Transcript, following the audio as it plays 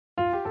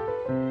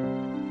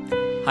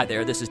Hi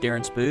there, this is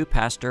Darren Spoo,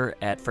 pastor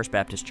at First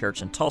Baptist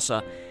Church in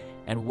Tulsa,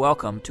 and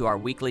welcome to our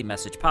weekly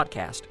message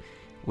podcast.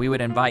 We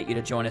would invite you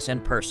to join us in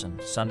person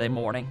Sunday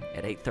morning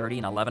at 8:30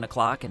 and 11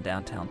 o'clock in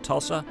downtown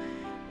Tulsa,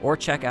 or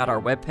check out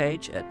our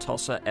webpage at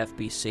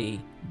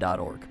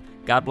tulsafbc.org.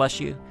 God bless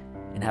you,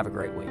 and have a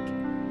great week.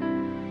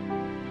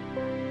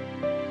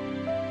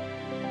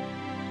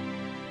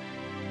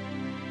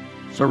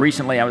 So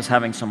recently I was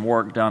having some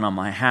work done on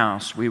my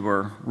house. We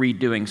were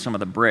redoing some of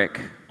the brick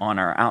on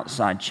our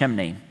outside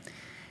chimney.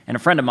 And a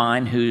friend of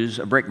mine who's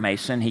a brick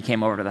mason, he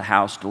came over to the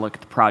house to look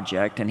at the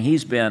project, and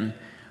he's been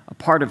a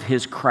part of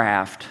his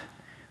craft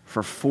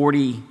for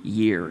 40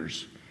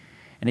 years.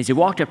 And as he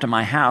walked up to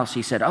my house,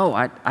 he said,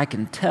 I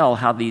can tell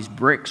how these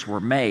bricks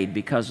were made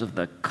because of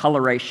the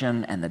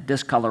coloration and the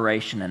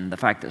discoloration and the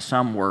fact that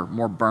some were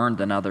more burned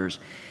than others.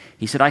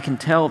 He said, I can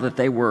tell that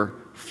they were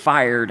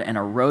fired in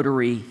a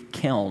rotary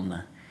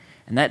kiln.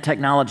 And that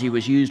technology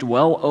was used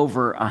well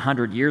over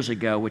 100 years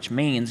ago, which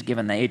means,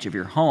 given the age of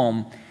your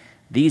home,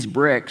 these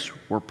bricks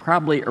were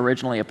probably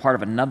originally a part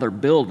of another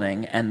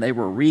building, and they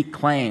were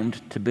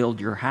reclaimed to build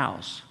your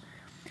house.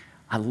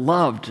 I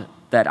loved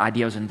that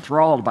idea. I was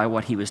enthralled by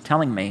what he was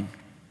telling me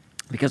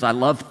because I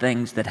love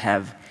things that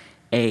have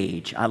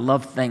age. I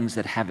love things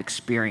that have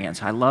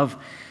experience. I love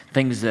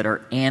things that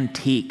are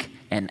antique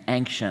and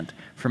ancient.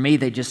 For me,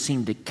 they just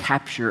seem to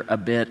capture a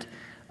bit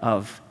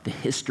of the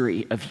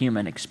history of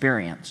human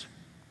experience.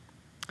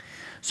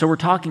 So we're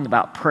talking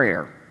about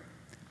prayer.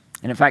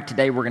 And in fact,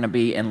 today we're going to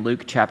be in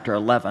Luke chapter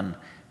 11.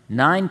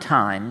 9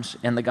 times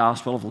in the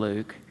Gospel of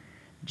Luke,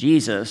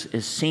 Jesus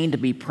is seen to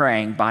be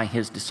praying by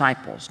his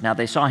disciples. Now,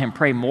 they saw him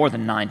pray more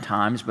than 9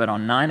 times, but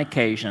on 9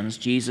 occasions,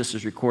 Jesus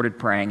is recorded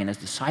praying, and his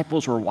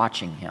disciples were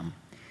watching him.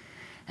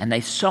 And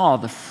they saw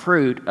the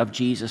fruit of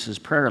Jesus'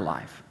 prayer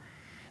life,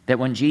 that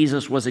when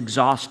Jesus was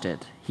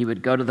exhausted, he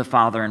would go to the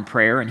Father in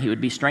prayer and he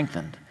would be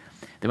strengthened.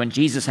 That when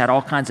Jesus had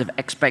all kinds of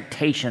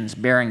expectations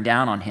bearing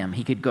down on him,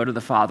 he could go to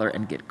the Father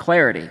and get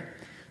clarity.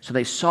 So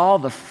they saw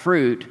the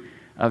fruit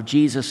of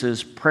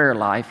Jesus' prayer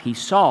life. They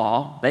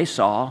saw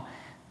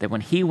that when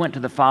he went to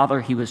the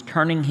Father, he was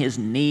turning his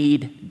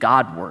need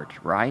Godward,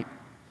 right?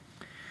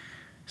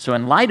 So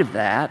in light of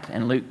that,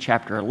 in Luke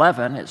chapter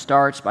 11, it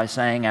starts by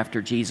saying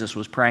after Jesus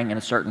was praying in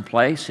a certain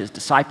place, his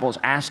disciples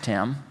asked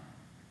him,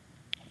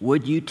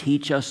 would you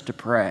teach us to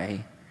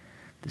pray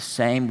the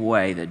same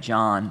way that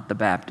John the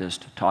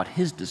Baptist taught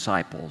his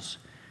disciples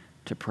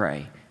to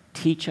pray?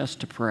 Teach us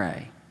to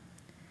pray.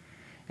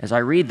 As I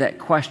read that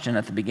question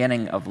at the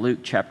beginning of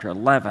Luke chapter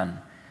 11,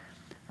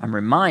 I'm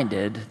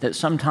reminded that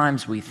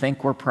sometimes we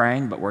think we're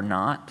praying, but we're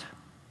not.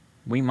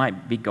 We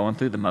might be going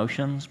through the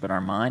motions, but our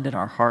mind and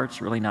our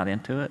heart's really not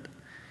into it.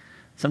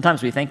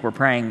 Sometimes we think we're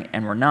praying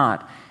and we're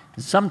not.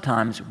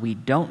 Sometimes we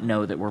don't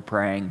know that we're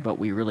praying, but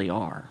we really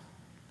are.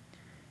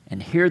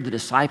 And here the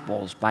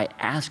disciples, by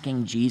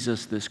asking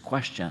Jesus this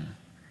question,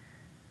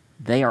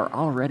 they are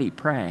already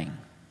praying.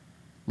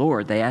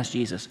 Lord, they asked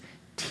Jesus,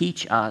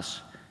 teach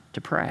us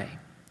to pray.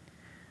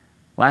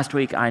 Last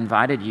week, I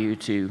invited you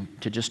to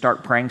just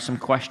start praying some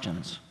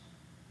questions.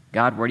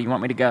 God, where do you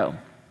want me to go?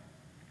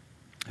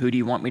 Who do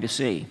you want me to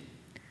see?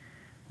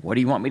 What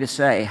do you want me to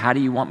say? How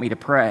do you want me to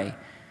pray?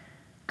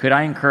 Could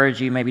I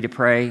encourage you maybe to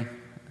pray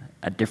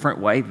a different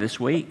way this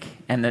week?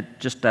 And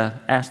just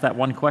ask that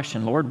one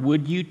question, Lord,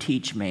 would you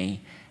teach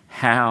me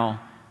how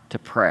to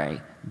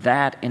pray?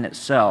 That in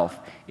itself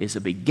is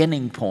a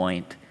beginning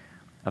point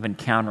of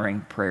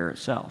encountering prayer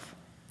itself.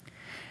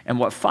 And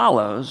what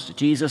follows,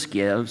 Jesus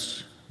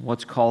gives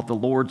what's called the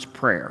Lord's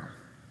Prayer.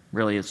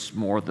 Really, it's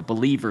more the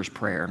believer's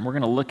prayer, and we're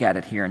going to look at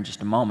it here in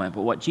just a moment.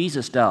 But what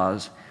Jesus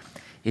does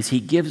is he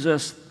gives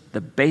us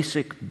the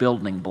basic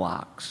building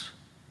blocks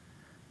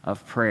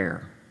of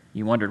prayer.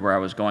 You wondered where I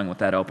was going with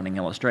that opening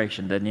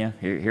illustration, didn't you?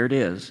 Here it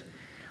is.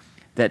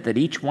 That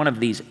each one of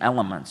these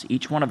elements,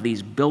 each one of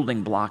these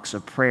building blocks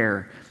of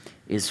prayer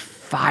is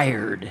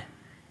fired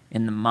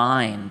in the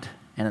mind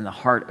and in the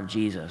heart of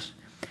Jesus.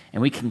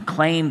 And we can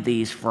claim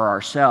these for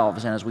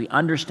ourselves. And as we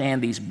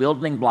understand these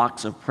building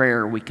blocks of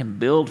prayer, we can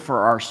build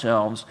for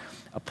ourselves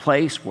a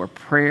place where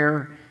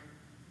prayer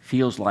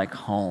feels like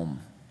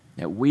home.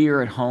 That we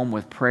are at home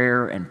with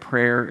prayer, and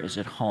prayer is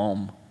at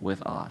home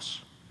with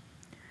us.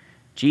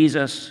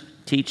 Jesus,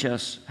 teach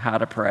us how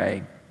to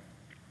pray.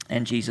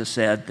 And Jesus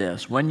said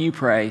this, when you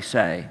pray,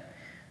 say,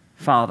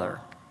 Father,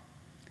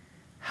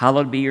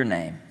 hallowed be your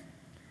name.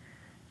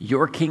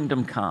 Your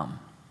kingdom come.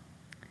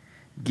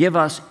 Give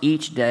us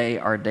each day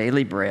our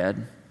daily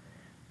bread.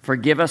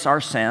 Forgive us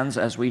our sins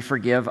as we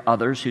forgive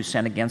others who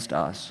sin against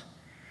us.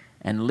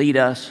 And lead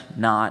us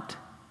not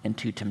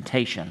into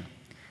temptation.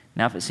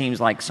 Now, if it seems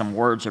like some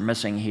words are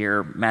missing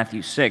here,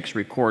 Matthew 6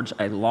 records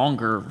a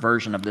longer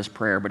version of this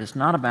prayer, but it's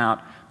not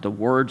about the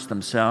words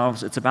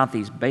themselves. It's about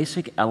these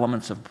basic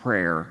elements of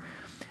prayer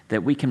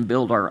that we can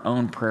build our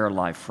own prayer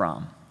life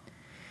from.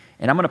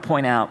 And I'm going to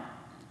point out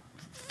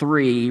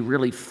 3,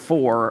 really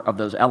 4 of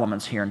those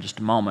elements here in just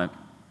a moment.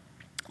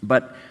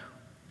 But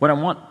what I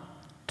want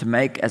to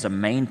make as a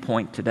main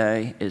point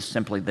today is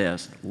simply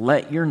this.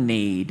 Let your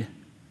need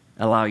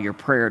Allow your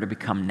prayer to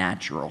become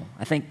natural.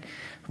 I think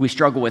we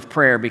struggle with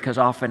prayer because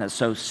often it's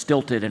so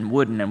stilted and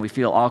wooden and we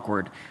feel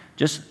awkward.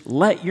 Just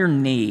let your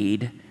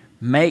need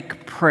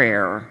make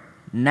prayer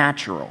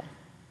natural.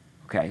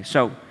 Okay,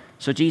 so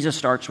Jesus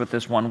starts with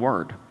this one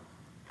word,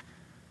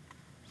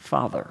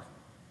 Father.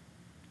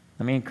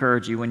 Let me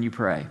encourage you when you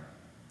pray,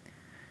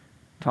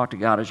 talk to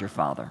God as your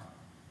Father.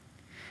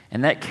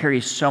 And that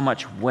carries so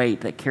much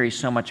weight, that carries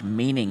so much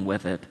meaning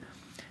with it.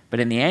 But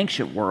in the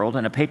ancient world,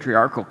 in a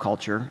patriarchal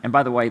culture, and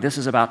by the way, this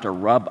is about to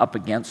rub up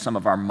against some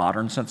of our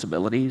modern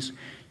sensibilities.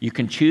 You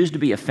can choose to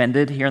be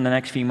offended here in the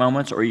next few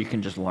moments, or you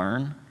can just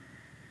learn.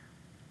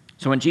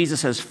 So when Jesus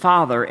says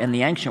Father in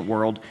the ancient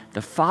world,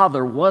 the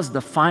father was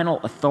the final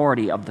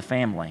authority of the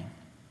family.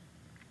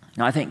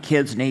 Now, I think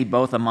kids need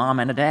both a mom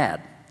and a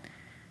dad.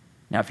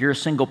 Now, if you're a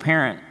single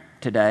parent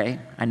today,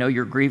 I know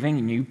you're grieving,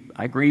 and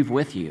I grieve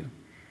with you.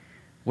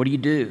 What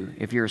do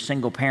if you're a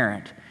single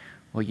parent?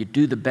 Well, you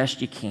do the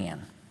best you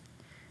can,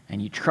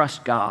 and you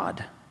trust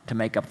God to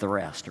make up the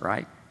rest,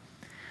 right?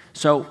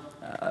 So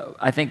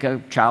I think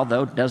a child,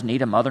 though, does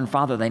need a mother and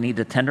father. They need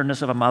the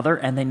tenderness of a mother,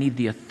 and they need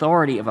the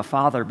authority of a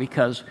father,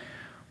 because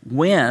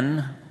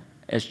when,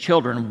 as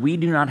children, we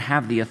do not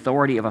have the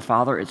authority of a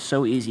father, it's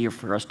so easy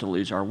for us to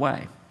lose our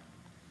way.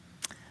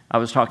 I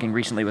was talking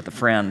recently with a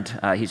friend.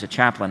 He's a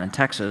chaplain in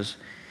Texas,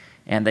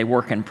 and they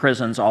work in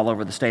prisons all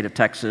over the state of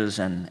Texas,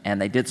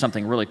 and they did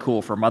something really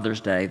cool for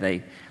Mother's Day.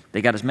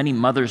 They got as many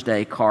Mother's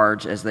Day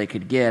cards as they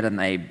could get, and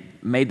they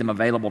made them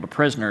available to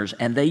prisoners,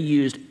 and they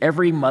used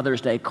every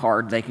Mother's Day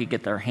card they could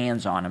get their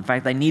hands on. In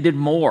fact, they needed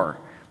more.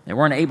 They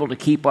weren't able to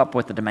keep up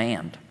with the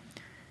demand.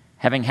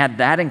 Having had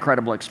that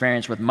incredible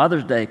experience with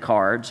Mother's Day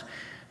cards,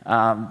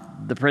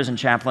 the prison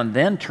chaplain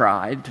then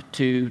tried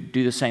to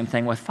do the same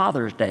thing with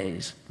Father's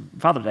Day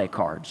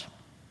cards.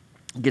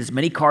 Get as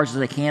many cards as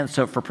they can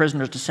so for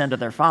prisoners to send to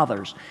their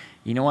fathers.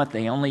 You know what?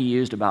 They only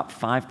used about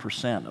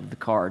 5% of the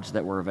cards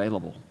that were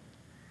available.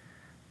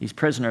 These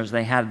prisoners,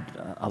 they had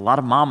a lot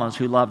of mamas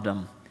who loved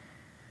them,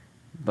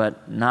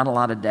 but not a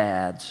lot of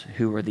dads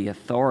who were the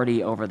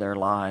authority over their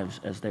lives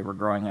as they were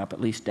growing up, at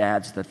least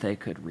dads that they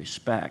could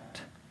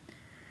respect.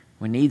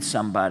 We need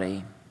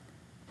somebody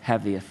to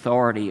have the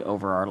authority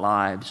over our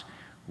lives.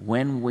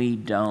 When we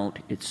don't,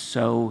 it's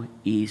so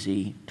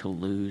easy to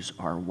lose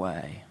our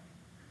way.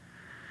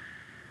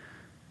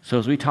 So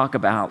as we talk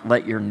about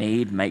let your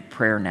need make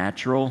prayer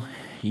natural,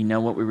 you know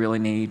what we really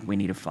need? We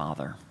need a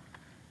father.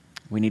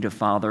 We need a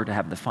father to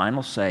have the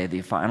final say,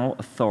 the final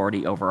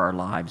authority over our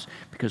lives.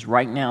 Because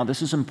right now,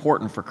 this is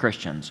important for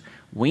Christians.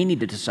 We need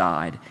to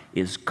decide,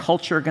 is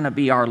culture going to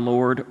be our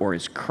Lord, or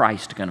is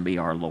Christ going to be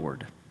our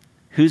Lord?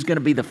 Who's going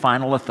to be the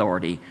final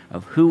authority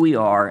of who we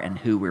are and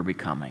who we're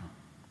becoming?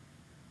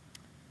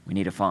 We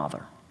need a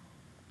father.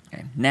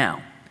 Okay.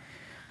 Now,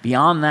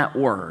 beyond that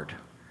word,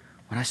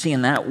 what I see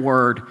in that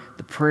word,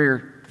 the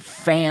prayer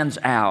fans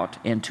out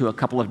into a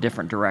couple of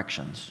different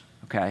directions,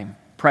 okay?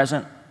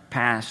 Present,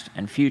 past,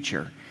 and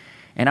future.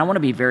 And I want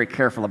to be very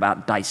careful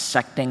about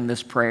dissecting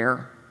this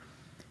prayer.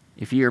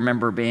 If you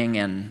remember being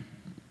in,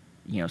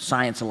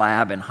 science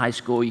lab in high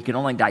school, you could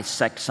only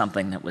dissect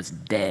something that was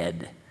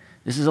dead.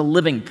 This is a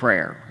living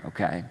prayer,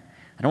 okay?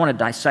 I don't want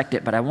to dissect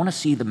it, but I want to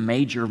see the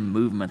major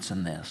movements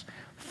in this.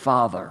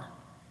 Father,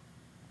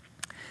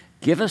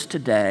 give us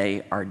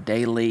today our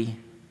daily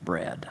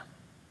bread.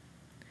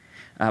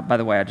 By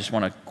the way, I just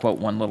want to quote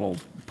one little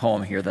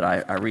poem here that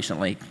I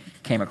recently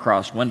came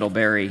across. Wendell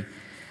Berry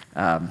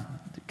kind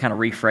of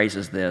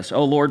rephrases this.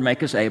 Oh, Lord,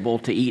 make us able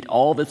to eat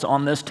all that's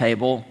on this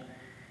table,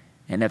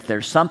 and if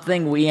there's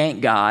something we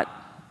ain't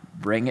got,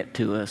 bring it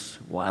to us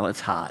while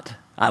it's hot.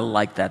 I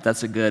like that.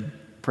 That's a good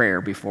prayer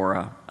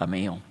before a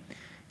meal.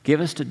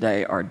 Give us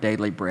today our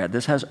daily bread.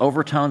 This has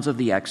overtones of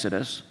the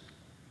Exodus,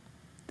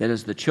 that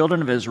as the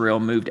children of Israel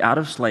moved out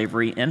of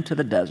slavery into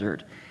the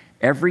desert,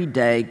 every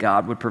day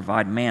God would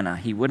provide manna.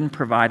 He wouldn't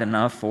provide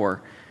enough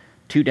for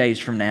 2 days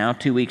from now,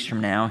 2 weeks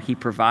from now. He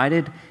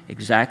provided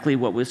exactly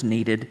what was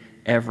needed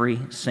every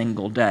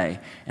single day.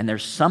 And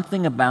there's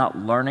something about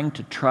learning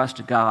to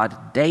trust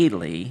God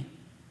daily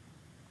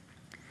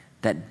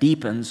that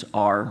deepens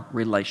our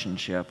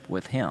relationship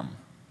with Him.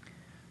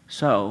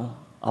 So,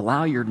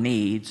 allow your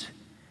needs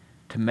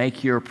to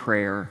make your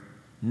prayer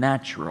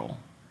natural.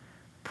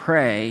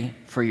 Pray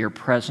for your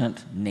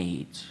present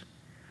needs.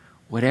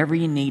 Whatever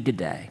you need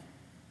today,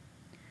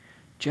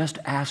 just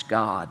ask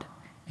God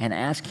and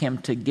ask Him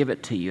to give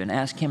it to you, and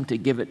ask Him to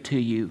give it to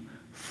you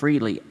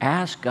freely.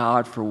 Ask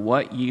God for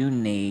what you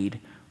need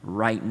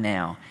right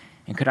now.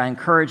 And could I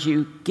encourage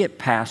you, get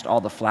past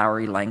all the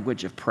flowery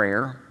language of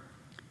prayer.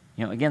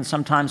 Again,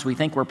 sometimes we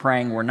think we're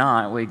praying, we're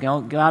not. We go,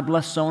 God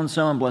bless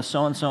so-and-so, and bless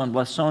so-and-so, and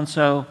bless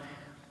so-and-so.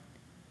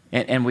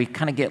 And we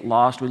kind of get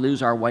lost. We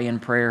lose our way in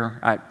prayer.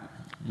 I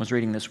was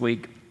reading this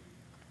week,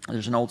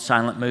 there's an old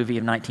silent movie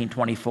of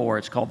 1924.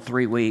 It's called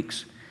 3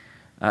 Weeks.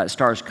 It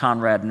stars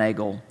Conrad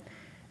Nagel.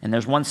 And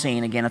there's one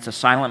scene, again, it's a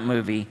silent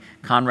movie.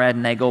 Conrad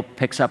Nagel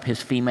picks up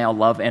his female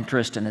love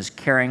interest and is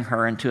carrying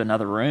her into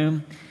another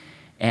room.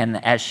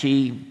 And as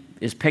she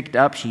is picked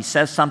up, she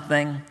says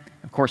something.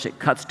 Of Of course, it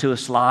cuts to a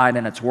slide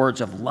and it's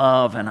words of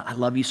love and I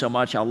love you so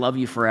much, I'll love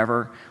you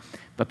forever.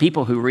 But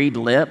people who read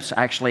lips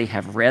actually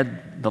have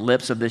read the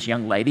lips of this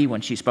young lady when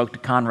she spoke to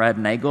Conrad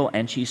Nagel,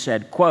 and she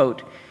said,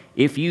 quote,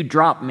 "If you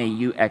drop me,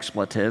 you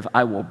expletive,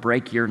 I will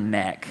break your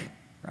neck,"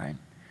 right?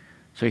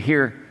 So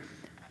here,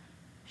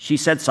 she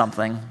said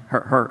something,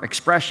 her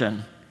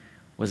expression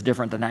was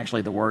different than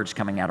actually the words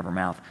coming out of her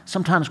mouth.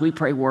 Sometimes we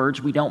pray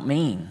words we don't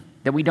mean,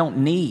 that we don't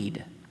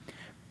need.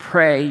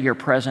 Pray your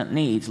present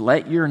needs.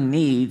 Let your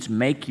needs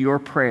make your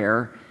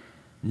prayer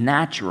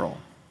natural.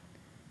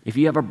 If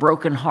you have a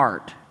broken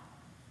heart,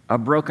 a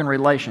broken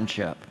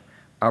relationship,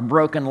 a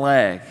broken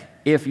leg,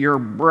 if you're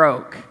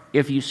broke,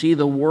 if you see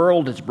the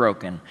world is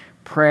broken,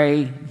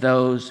 pray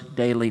those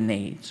daily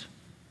needs.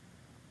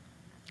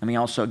 Let me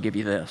also give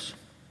you this.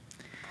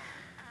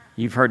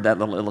 You've heard that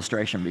little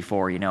illustration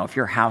before. If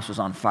your house was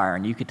on fire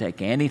and you could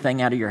take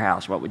anything out of your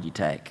house, what would you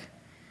take?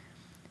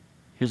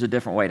 Here's a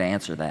different way to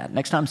answer that.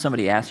 Next time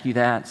somebody asks you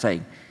that,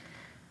 say,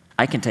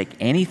 "I can take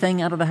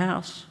anything out of the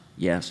house?"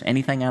 Yes,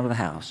 anything out of the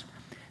house.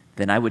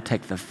 Then I would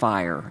take the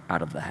fire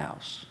out of the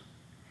house.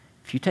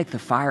 If you take the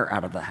fire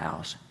out of the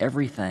house,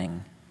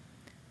 everything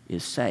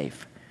is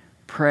safe.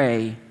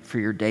 Pray for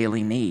your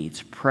daily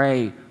needs.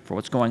 Pray for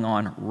what's going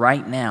on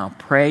right now.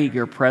 Pray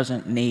your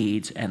present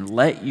needs and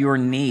let your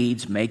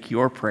needs make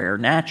your prayer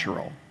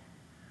natural.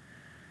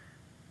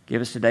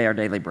 Give us today our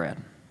daily bread.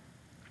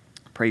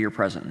 Pray your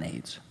present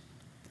needs.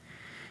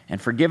 And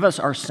forgive us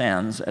our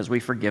sins as we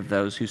forgive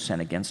those who sin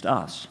against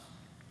us.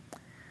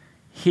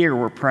 Here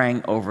we're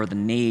praying over the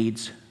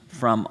needs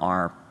from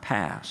our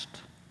past.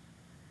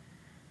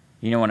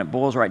 When it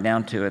boils right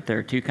down to it, there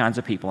are two kinds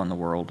of people in the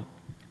world: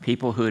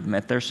 people who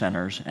admit they're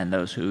sinners and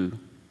those who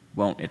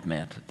won't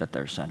admit that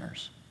they're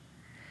sinners.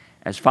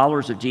 As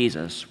followers of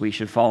Jesus, we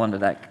should fall into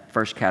that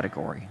first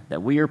category,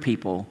 that we are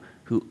people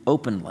who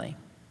openly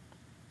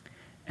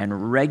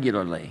and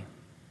regularly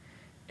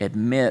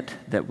admit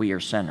that we are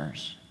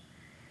sinners.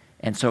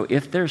 And so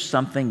if there's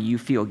something you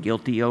feel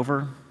guilty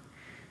over,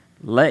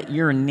 let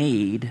your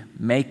need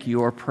make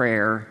your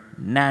prayer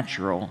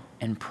natural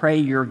and pray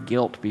your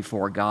guilt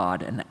before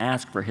God and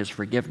ask for His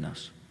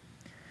forgiveness.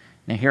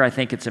 Now here I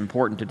think it's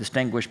important to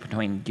distinguish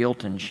between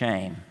guilt and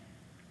shame.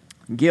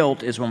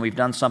 Guilt is when we've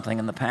done something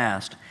in the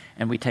past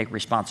and we take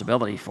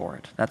responsibility for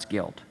it. That's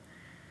guilt.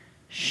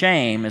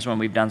 Shame is when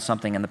we've done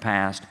something in the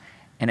past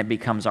and it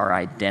becomes our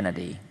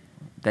identity,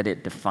 that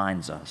it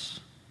defines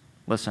us.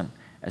 Listen,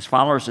 as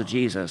followers of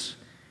Jesus,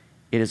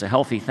 it is a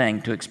healthy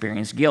thing to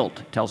experience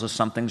guilt. It tells us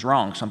something's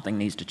wrong, something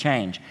needs to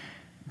change.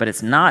 But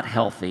it's not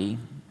healthy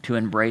to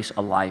embrace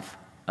a life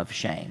of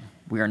shame.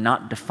 We are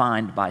not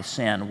defined by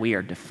sin. We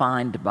are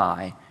defined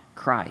by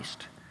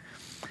Christ.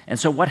 And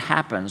so what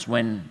happens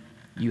when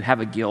you have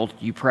a guilt,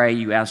 you pray,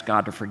 you ask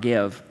God to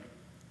forgive,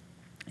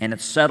 and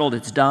it's settled,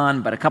 it's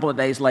done, but a couple of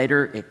days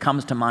later, it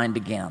comes to mind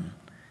again?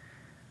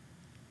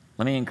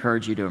 Let me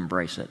encourage you to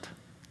embrace it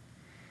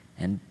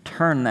and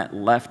turn that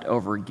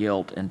leftover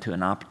guilt into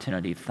an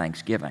opportunity of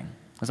thanksgiving.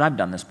 Because I've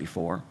done this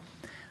before.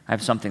 I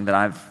have something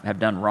that have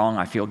done wrong.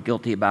 I feel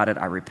guilty about it.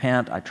 I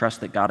repent. I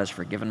trust that God has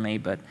forgiven me.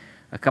 But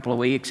a couple of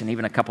weeks and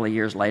even a couple of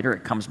years later,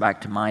 it comes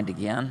back to mind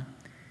again.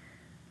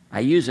 I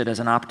use it as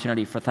an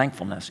opportunity for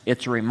thankfulness.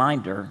 It's a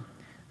reminder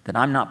that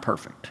I'm not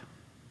perfect.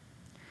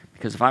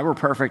 Because if I were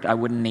perfect, I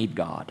wouldn't need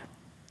God.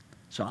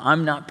 So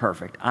I'm not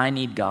perfect. I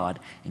need God.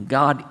 And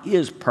God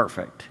is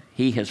perfect.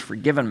 He has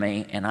forgiven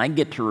me, and I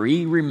get to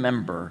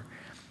remember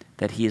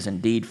that He has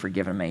indeed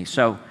forgiven me.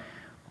 So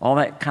all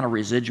that kind of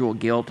residual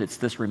guilt, it's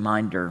this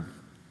reminder,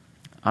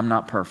 I'm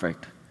not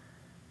perfect,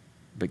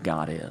 but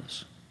God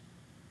is.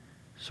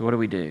 So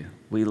what do?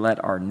 We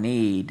let our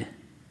need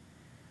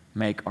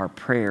make our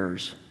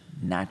prayers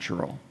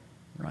natural,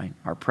 right?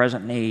 Our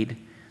present need,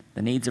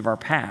 the needs of our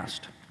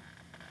past.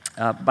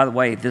 By the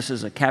way, this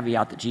is a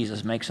caveat that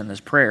Jesus makes in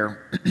this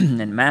prayer.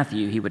 In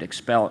Matthew, He would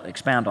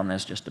expound on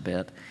this just a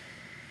bit.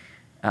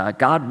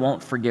 God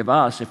won't forgive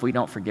us if we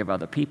don't forgive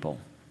other people.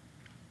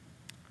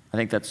 I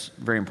think that's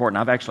very important.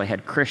 I've actually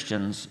had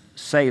Christians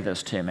say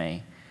this to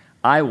me: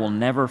 "I will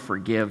never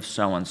forgive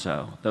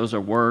so-and-so." Those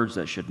are words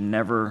that should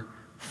never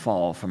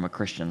fall from a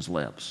Christian's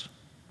lips.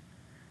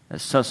 That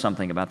says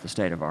something about the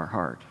state of our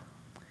heart.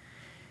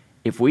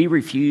 If we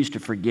refuse to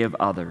forgive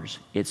others,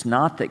 it's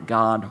not that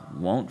God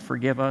won't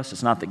forgive us.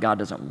 It's not that God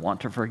doesn't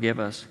want to forgive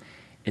us.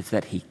 It's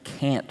that He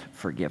can't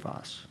forgive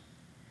us.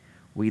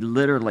 We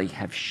literally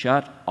have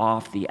shut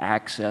off the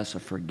access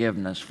of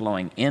forgiveness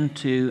flowing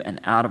into and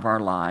out of our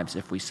lives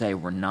if we say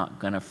we're not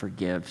going to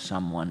forgive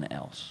someone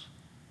else,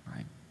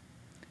 right?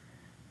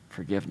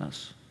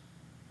 Forgiveness.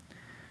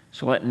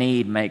 So let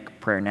need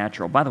make prayer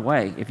natural. By the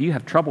way, if you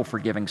have trouble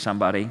forgiving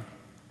somebody,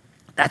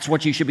 that's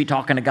what you should be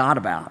talking to God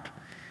about.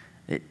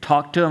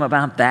 Talk to Him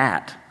about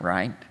that,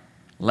 right?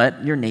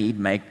 Let your need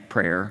make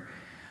prayer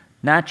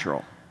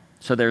natural.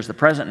 So there's the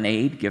present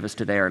need, give us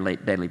today our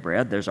daily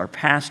bread. There's our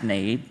past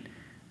need,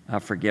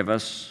 forgive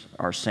us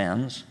our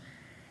sins.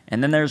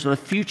 And then there's the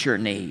future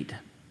need.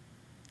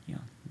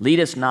 Lead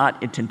us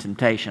not into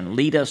temptation.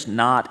 Lead us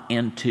not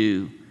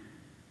into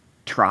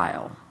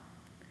trial.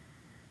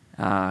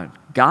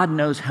 God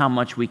knows how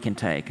much we can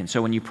take. And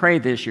so when you pray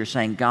this, you're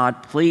saying,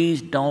 God,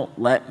 please don't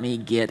let me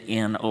get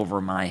in over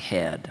my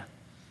head.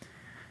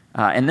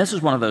 And this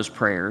is one of those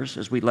prayers,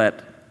 as we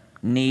let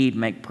need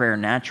make prayer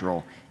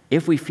natural.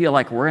 If we feel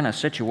like we're in a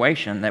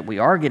situation that we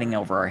are getting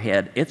over our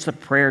head, it's a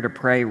prayer to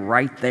pray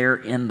right there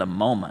in the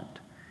moment.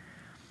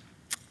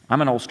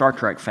 I'm an old Star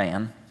Trek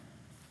fan,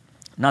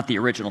 not the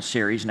original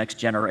series, Next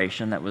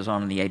Generation, that was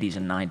on in the 80s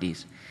and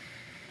 90s.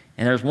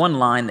 And there's one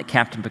line that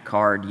Captain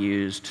Picard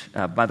used.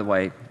 By the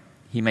way,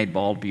 he made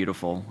bald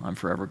beautiful. I'm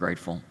forever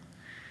grateful.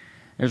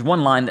 There's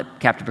one line that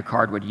Captain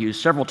Picard would use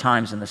several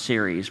times in the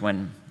series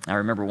when I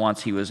remember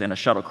once he was in a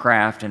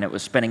shuttlecraft and it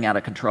was spinning out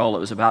of control. It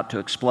was about to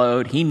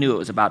explode. He knew it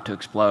was about to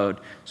explode.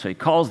 So he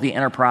calls the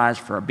Enterprise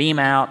for a beam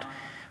out.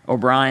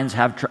 O'Brien's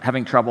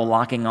having trouble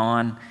locking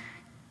on.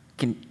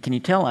 Can you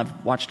tell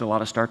I've watched a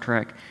lot of Star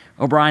Trek?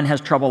 O'Brien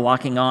has trouble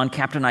locking on.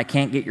 Captain, I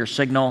can't get your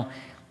signal.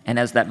 And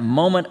as that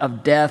moment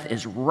of death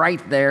is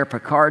right there,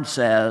 Picard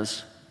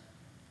says,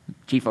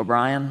 Chief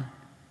O'Brien,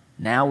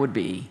 now would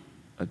be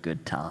a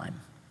good time.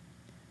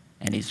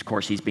 And of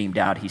course, he's beamed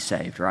out. He's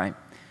saved, right?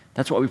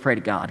 That's what we pray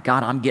to God.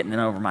 God, I'm getting in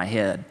over my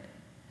head.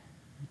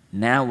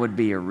 Now would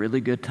be a really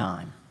good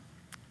time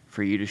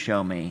for you to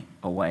show me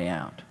a way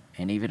out.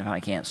 And even if I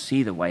can't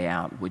see the way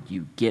out, would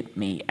you get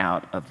me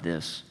out of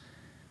this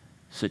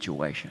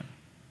situation?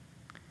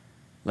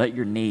 Let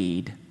your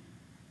need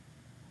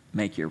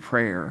make your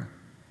prayer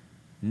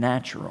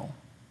natural.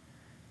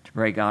 To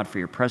pray, God, for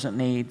your present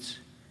needs,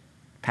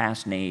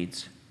 past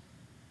needs,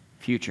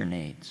 future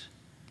needs.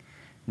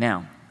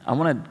 Now, I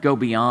want to go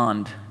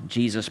beyond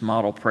Jesus'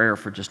 model prayer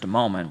for just a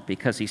moment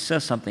because he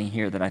says something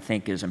here that I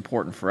think is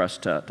important for us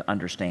to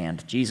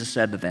understand. Jesus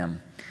said to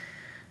them,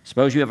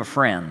 suppose you have a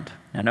friend.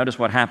 Now notice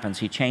what happens.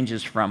 He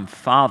changes from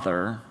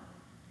Father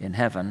in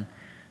heaven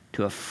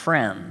to a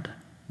friend.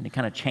 And he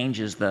kind of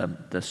changes the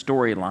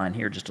storyline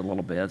here just a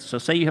little bit. So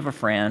say you have a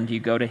friend. You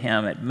go to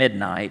him at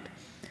midnight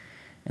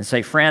and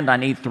say, friend, I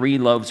need 3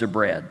 loaves of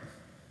bread.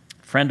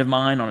 A friend of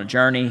mine on a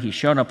journey. He's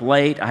shown up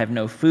late. I have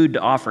no food to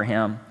offer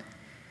him.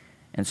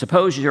 And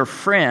suppose your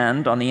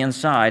friend on the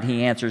inside,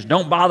 he answers,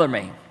 don't bother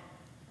me.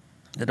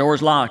 The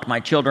door's locked. My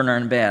children are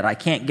in bed. I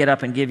can't get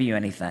up and give you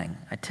anything.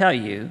 I tell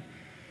you,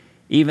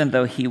 even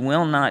though he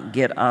will not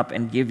get up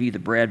and give you the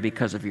bread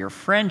because of your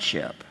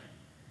friendship,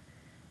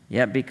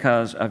 yet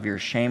because of your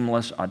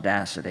shameless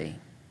audacity,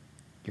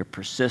 your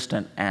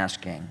persistent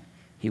asking,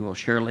 he will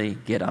surely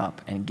get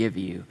up and give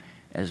you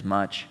as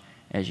much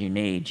as you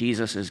need.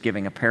 Jesus is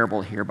giving a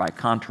parable here by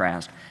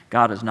contrast.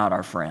 God is not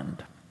our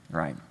friend,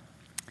 right?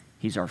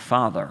 He's our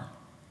Father.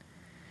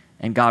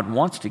 And God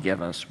wants to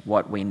give us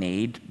what we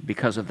need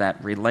because of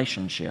that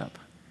relationship.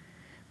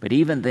 But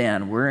even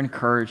then, we're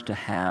encouraged to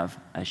have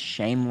a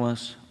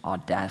shameless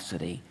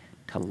audacity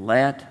to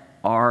let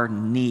our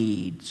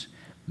needs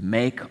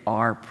make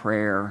our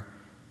prayer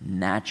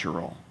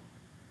natural.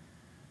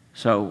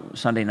 So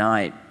Sunday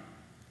night,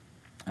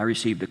 I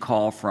received a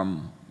call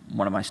from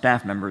one of my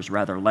staff members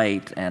rather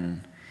late,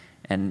 and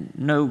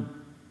no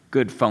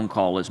good phone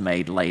call is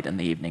made late in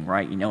the evening,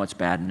 right? You know it's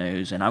bad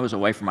news. And I was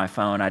away from my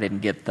phone. I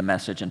didn't get the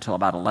message until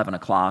about 11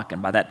 o'clock. And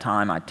by that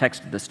time, I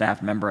texted the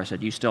staff member. I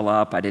said, you still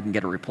up? I didn't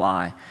get a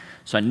reply.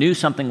 So I knew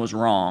something was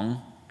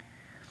wrong,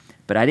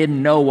 but I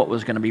didn't know what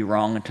was going to be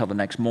wrong until the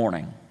next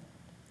morning.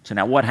 So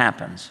now what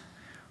happens?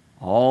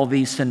 All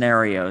these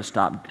scenarios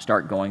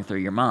start going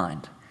through your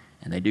mind.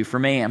 And they do for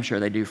me. I'm sure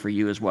they do for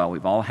you as well.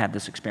 We've all had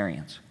this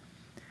experience.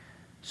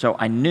 So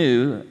I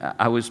knew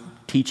I was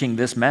teaching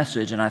this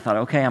message, and I thought,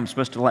 okay, I'm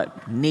supposed to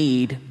let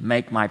need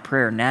make my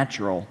prayer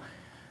natural,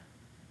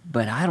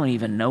 but I don't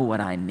even know what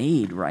I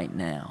need right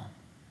now.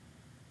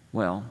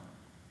 Well,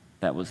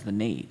 that was the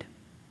need.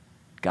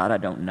 God, I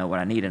don't know what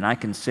I need. And I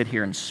can sit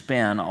here and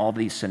spin all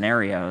these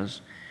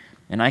scenarios,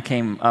 and I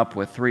came up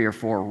with 3 or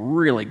 4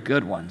 really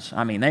good ones.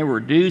 I mean, they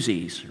were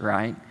doozies,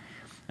 right?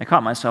 I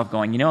caught myself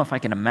going, if I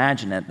can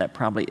imagine it, that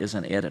probably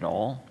isn't it at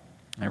all.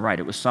 And right,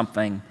 it was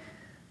something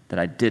that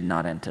I did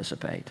not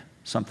anticipate,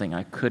 something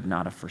I could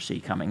not have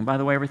foreseen coming. By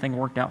the way, everything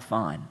worked out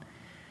fine.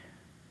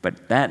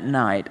 But that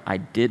night, I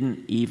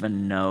didn't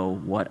even know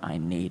what I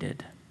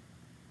needed.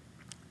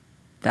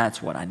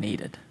 That's what I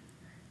needed,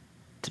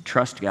 to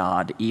trust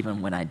God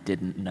even when I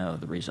didn't know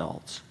the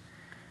results.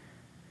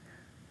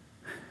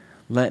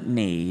 Let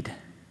need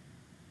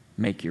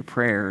make your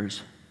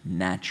prayers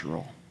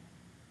natural.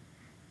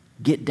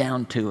 Get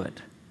down to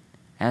it.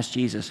 Ask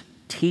Jesus,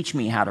 teach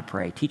me how to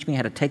pray. Teach me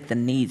how to take the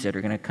needs that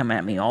are going to come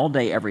at me all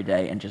day, every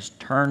day, and just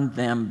turn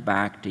them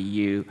back to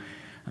you.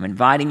 I'm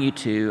inviting you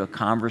to a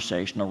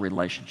conversational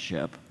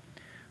relationship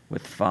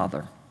with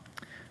Father.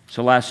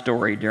 So last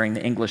story, during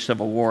the English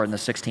Civil War in the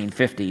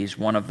 1650s,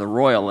 one of the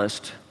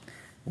royalists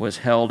was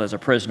held as a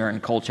prisoner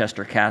in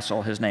Colchester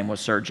Castle. His name was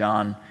Sir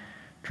John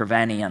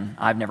Trevanion.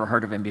 I've never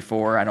heard of him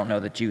before. I don't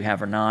know that you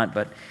have or not,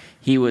 but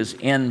he was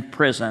in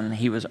prison.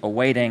 He was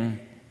awaiting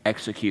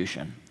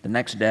execution. The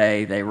next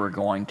day, they were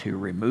going to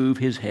remove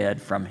his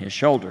head from his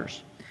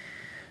shoulders.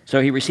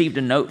 So he received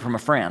a note from a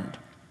friend.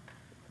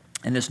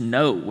 And this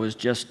note was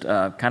just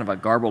kind of a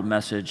garbled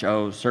message.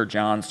 Oh, Sir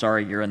John,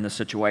 sorry you're in this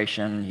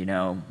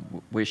situation.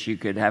 Wish you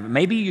could have it.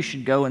 Maybe you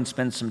should go and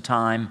spend some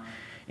time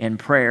in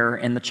prayer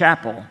in the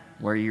chapel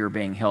where you're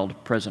being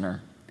held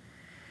prisoner.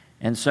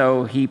 And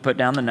so he put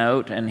down the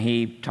note and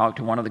he talked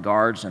to one of the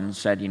guards and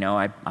said,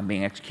 I'm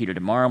being executed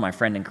tomorrow. My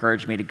friend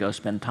encouraged me to go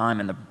spend time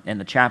in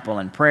the chapel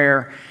in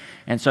prayer.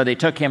 And so they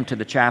took him to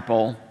the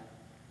chapel,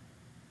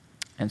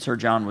 and Sir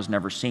John was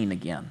never seen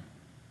again.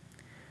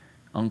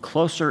 On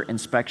closer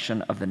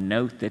inspection of the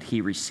note that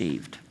he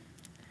received,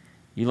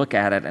 you look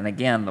at it, and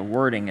again, the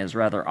wording is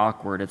rather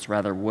awkward. It's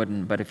rather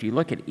wooden. But if you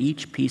look at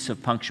each piece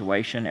of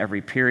punctuation,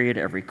 every period,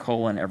 every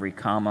colon, every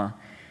comma,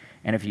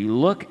 and if you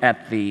look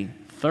at the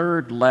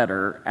third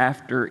letter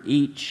after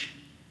each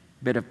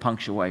bit of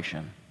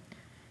punctuation,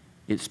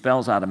 it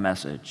spells out a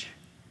message.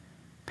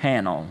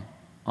 Panel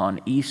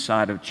on east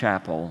side of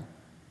chapel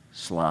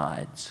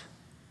slides.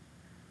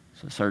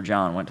 So Sir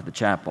John went to the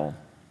chapel,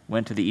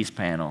 went to the east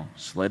panel,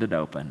 slid it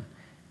open,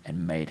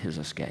 and made his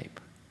escape.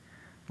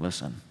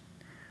 Listen,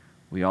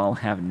 we all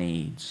have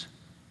needs.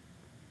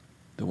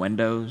 The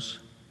windows,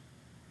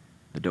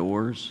 the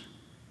doors,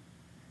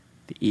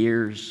 the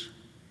ears,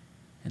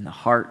 and the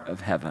heart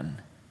of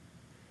heaven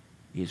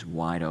is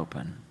wide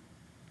open.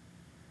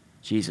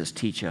 Jesus,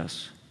 teach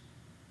us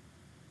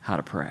how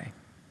to pray.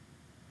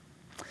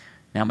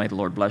 Now may the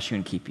Lord bless you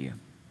and keep you.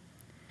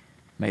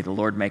 May the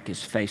Lord make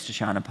his face to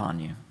shine upon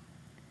you.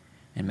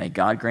 And may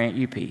God grant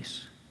you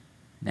peace,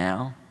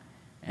 now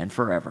and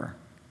forever.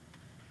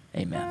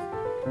 Amen.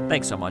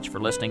 Thanks so much for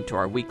listening to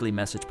our weekly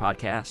message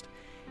podcast.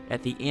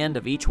 At the end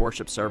of each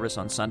worship service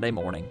on Sunday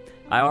morning,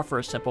 I offer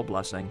a simple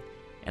blessing,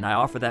 and I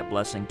offer that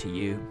blessing to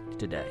you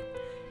today.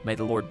 May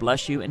the Lord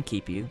bless you and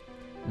keep you.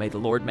 May the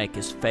Lord make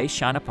his face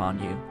shine upon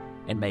you,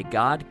 and may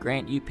God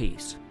grant you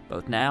peace,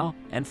 both now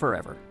and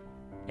forever.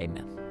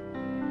 Amen.